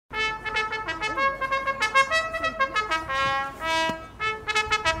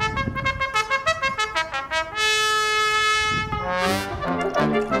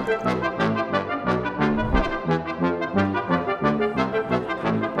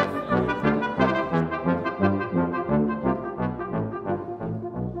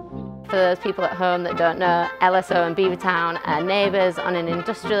those people at home that don't know, LSO and Beavertown are neighbours on an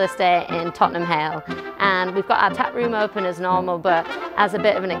industrial estate in Tottenham Hale. And we've got our tap room open as normal, but as a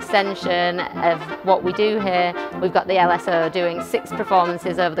bit of an extension of what we do here, we've got the LSO doing 6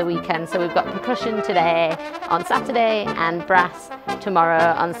 performances over the weekend. So we've got percussion today on Saturday and brass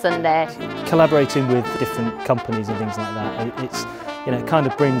tomorrow on Sunday. Collaborating with different companies and things like that, it kind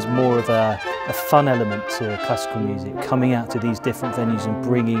of brings more of a fun element to classical music, coming out to these different venues and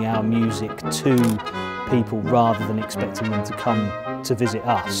bringing our music to people rather than expecting them to come to visit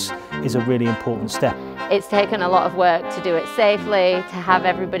us is a really important step. It's taken a lot of work to do it safely, to have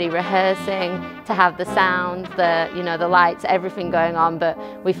everybody rehearsing, to have the sound, the lights, everything going on, but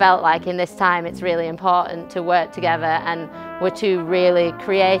we felt like in this time it's really important to work together, and we're two really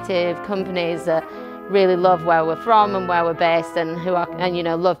creative companies that really love where we're from and where we're based, and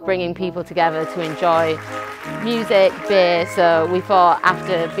love bringing people together to enjoy music, beer. So we thought,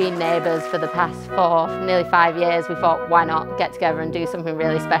 after being neighbours for the past nearly 5 years, we thought, why not get together and do something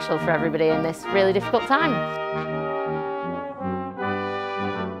really special for everybody in this really difficult time.